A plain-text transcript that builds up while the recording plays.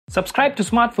Subscribe to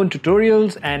Smartphone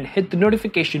Tutorials and hit the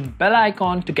notification bell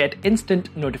icon to get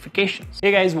instant notifications.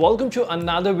 Hey guys, welcome to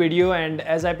another video, and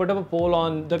as I put up a poll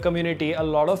on the community, a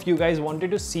lot of you guys wanted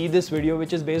to see this video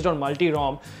which is based on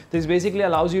Multirom. This basically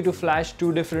allows you to flash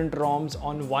two different ROMs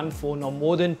on one phone or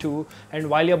more than two, and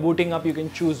while you're booting up you can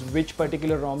choose which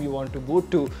particular ROM you want to boot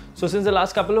to. So since the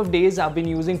last couple of days I've been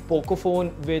using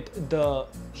Pocophone with the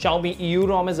Xiaomi EU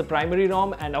ROM as a primary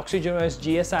ROM and OxygenOS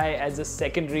GSI as a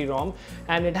secondary ROM,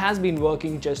 and it has been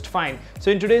working just fine. So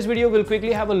in today's video we'll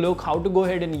quickly have a look how to go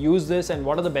ahead and use this and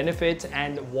what are the benefits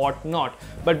and what not.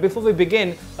 But before we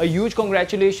begin, a huge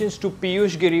congratulations to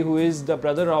Piyush Giri, who is the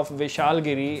brother of Vishal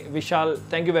Giri. Vishal,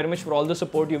 thank you very much for all the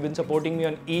support. You've been supporting me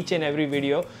on each and every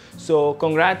video. So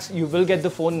congrats, you will get the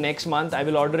phone next month. I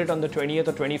will order it on the 20th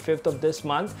or 25th of this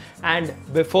month. And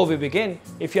before we begin,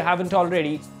 if you haven't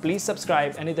already, please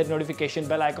subscribe and hit that notification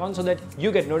bell icon so that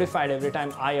you get notified every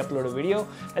time I upload a video.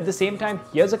 At the same time,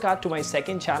 here's a card to my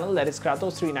second channel, that is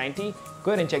Kratos390.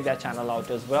 Go ahead and check that channel out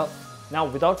as well. Now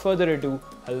without further ado,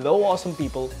 hello awesome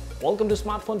people, welcome to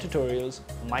Smartphone Tutorials.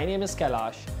 My name is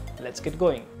Kailash. Let's get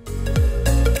going.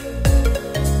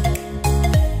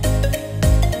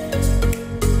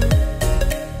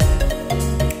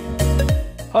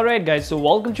 Alright guys, so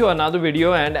welcome to another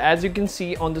video, and as you can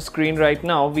see on the screen right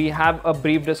now, we have a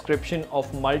brief description of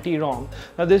Multirom.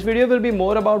 Now this video will be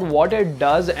more about what it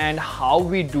does and how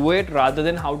we do it rather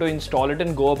than how to install it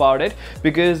and go about it,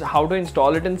 because how to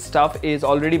install it and stuff is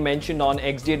already mentioned on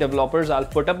XDA Developers. I'll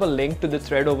put up a link to the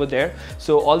thread over there,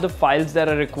 so all the files that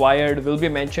are required will be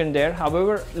mentioned there.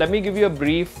 However, let me give you a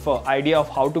brief idea of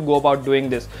how to go about doing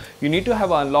this. You need to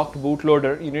have an unlocked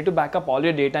bootloader, you need to back up all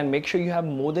your data and make sure you have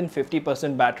more than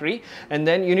 50% battery, and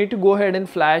then you need to go ahead and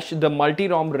flash the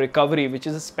Multirom Recovery, which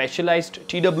is a specialized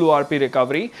TWRP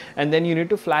recovery, and then you need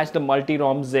to flash the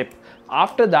Multirom zip.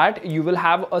 After that, you will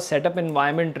have a setup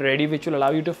environment ready which will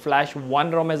allow you to flash one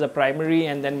ROM as a primary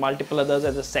and then multiple others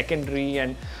as a secondary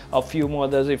and a few more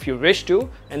others if you wish to,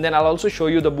 and then I'll also show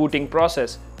you the booting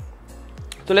process.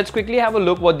 So let's quickly have a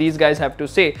look what these guys have to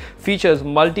say. Features: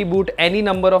 multi-boot any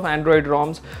number of Android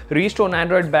ROMs, restore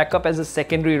Android backup as a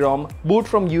secondary ROM, boot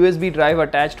from USB drive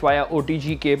attached via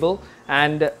OTG cable,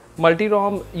 and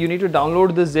Multirom, you need to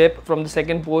download the zip from the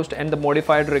second post and the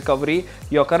modified recovery.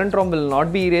 Your current ROM will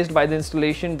not be erased by the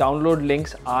installation. Download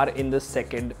links are in the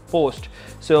second post.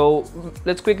 So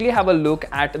let's quickly have a look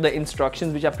at the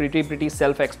instructions, which are pretty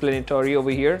self-explanatory over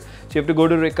here. So you have to go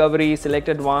to recovery, select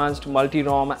advanced,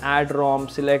 Multirom, add ROM,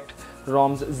 select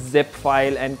ROM's zip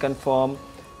file and confirm.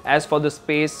 As for the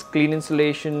space, clean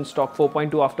installation, stock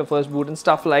 4.2 after first boot and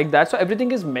stuff like that. So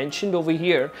everything is mentioned over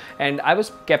here, and I was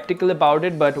skeptical about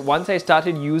it, but once I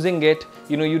started using it,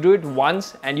 you do it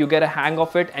once and you get a hang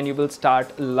of it and you will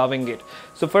start loving it.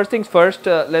 So first things first,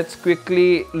 let's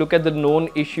quickly look at the known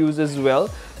issues as well.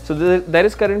 So there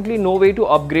is currently no way to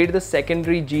upgrade the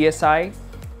secondary GSI.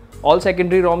 All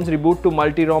secondary ROMs reboot to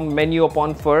Multirom menu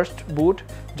upon first boot.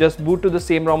 Just boot to the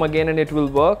same ROM again and it will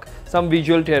work. Some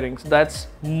visual tearings, that's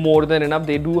more than enough.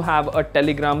 They do have a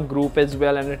Telegram group as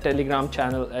well and a Telegram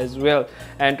channel as well,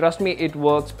 and trust me, it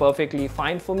works perfectly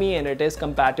fine for me and it is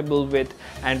compatible with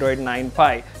Android 9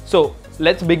 Pie. So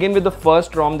let's begin with the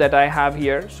first ROM that I have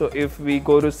here. So if we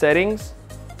go to settings,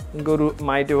 go to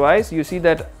my device, you see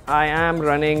that I am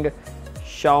running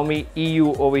Xiaomi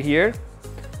EU over here.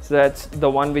 So that's the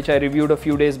one which I reviewed a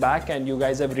few days back and you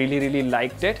guys have really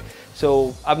liked it.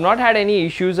 So I've not had any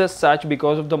issues as such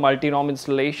because of the Multirom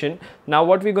installation. Now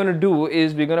what we're going to do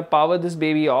is we're going to power this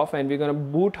baby off and we're going to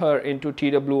boot her into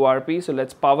TWRP. So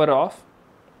let's power off.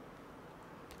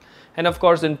 And of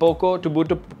course in Poco, to boot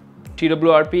to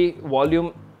TWRP,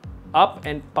 volume up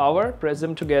and power, press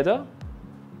them together.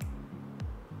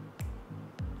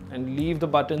 And leave the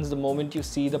buttons the moment you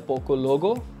see the Poco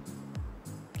logo.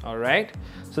 Alright,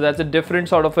 so that's a different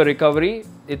sort of a recovery.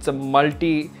 It's a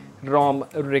Multirom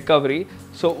recovery.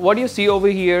 So what you see over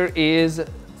here is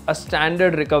a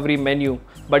standard recovery menu,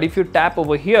 but if you tap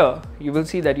over here, you will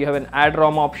see that you have an add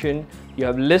ROM option, you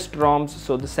have list ROMs.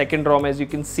 So the second ROM, as you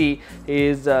can see,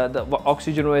 is the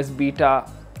OxygenOS beta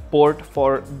port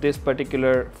for this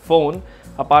particular phone.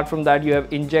 Apart from that, you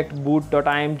have inject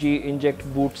boot.img,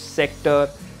 inject boot sector,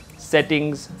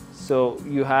 settings. So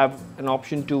you have an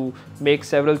option to make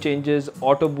several changes: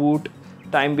 auto boot,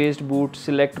 time-based boot,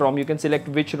 select ROM. You can select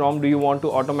which ROM do you want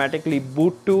to automatically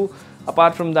boot to.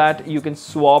 Apart from that, you can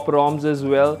swap ROMs as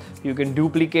well. You can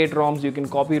duplicate ROMs, you can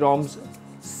copy ROMs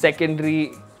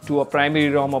secondary to a primary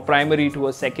ROM or primary to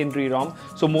a secondary ROM.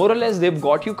 So more or less they've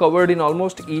got you covered in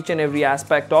almost each and every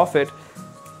aspect of it.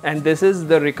 And this is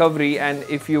the recovery, and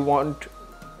if you want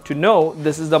to know,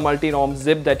 this is the multi-ROM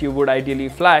zip that you would ideally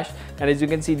flash, and as you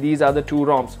can see, these are the two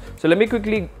ROMs. So let me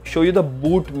quickly show you the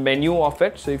boot menu of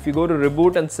it. So if you go to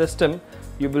reboot and system,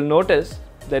 you will notice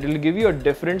that it will give you a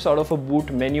different sort of a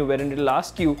boot menu wherein it will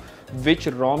ask you which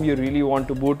ROM you really want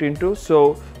to boot into.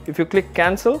 So if you click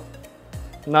cancel,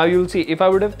 now you'll see if I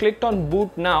would have clicked on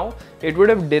boot now, it would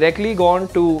have directly gone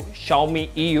to Xiaomi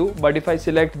EU. But if I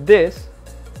select this,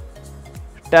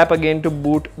 tap again to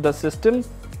boot the system,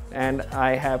 and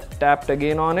I have tapped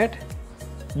again on it,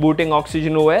 booting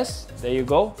Oxygen OS. There you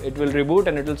go, it will reboot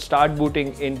and it will start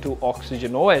booting into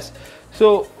Oxygen OS.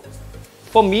 So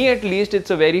for me at least, it's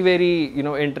a very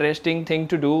interesting thing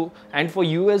to do, and for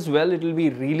you as well, it will be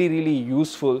really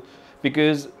useful,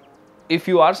 because if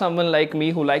you are someone like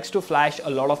me who likes to flash a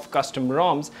lot of custom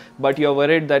ROMs, but you're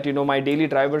worried that my daily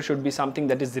driver should be something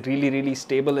that is really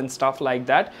stable and stuff like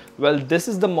that, well, this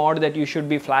is the mod that you should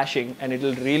be flashing, and it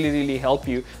will really help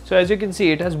you. So as you can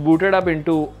see, it has booted up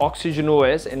into Oxygen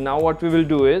OS, and now what we will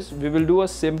do is we will do a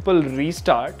simple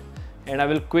restart, and I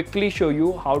will quickly show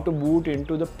you how to boot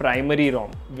into the primary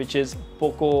ROM, which is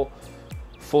Pocophone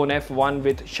F1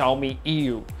 with Xiaomi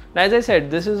EU. Now, as I said,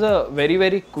 this is a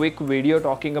very quick video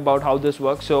talking about how this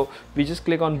works. So we just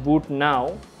click on boot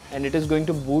now, and it is going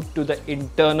to boot to the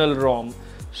internal ROM.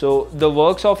 So the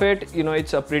works of it,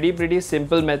 it's a pretty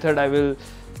simple method. I will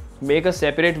make a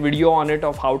separate video on it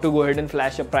of how to go ahead and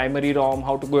flash a primary ROM,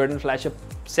 how to go ahead and flash a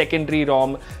secondary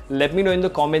ROM. Let me know in the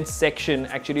comments section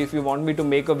actually if you want me to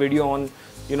make a video on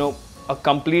a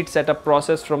complete setup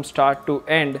process from start to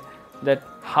end, that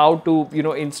how to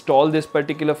install this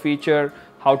particular feature,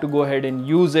 how to go ahead and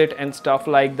use it and stuff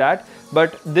like that.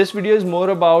 But this video is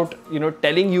more about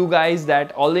telling you guys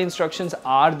that all the instructions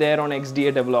are there on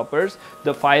XDA Developers.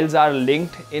 The files are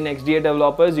linked in XDA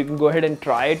Developers. You can go ahead and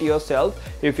try it yourself.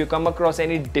 If you come across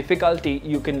any difficulty,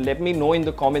 you can let me know in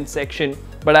the comment section.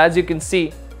 But as you can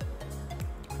see,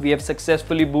 we have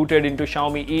successfully booted into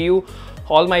Xiaomi EU.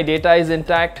 All my data is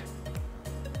intact.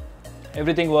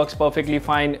 Everything works perfectly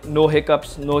fine, no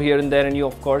hiccups, no here and there, and you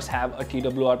of course have a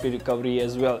TWRP recovery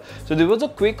as well. So there was a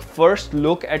quick first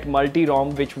look at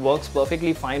multi-ROM, which works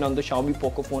perfectly fine on the Xiaomi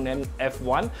Pocophone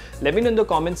F1. Let me know in the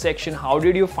comment section how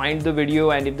did you find the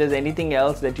video, and if there's anything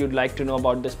else that you'd like to know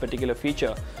about this particular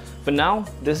feature. For now,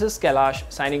 this is Kailash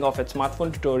signing off at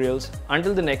Smartphone Tutorials.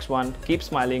 Until the next one, keep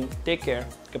smiling, take care,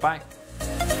 goodbye.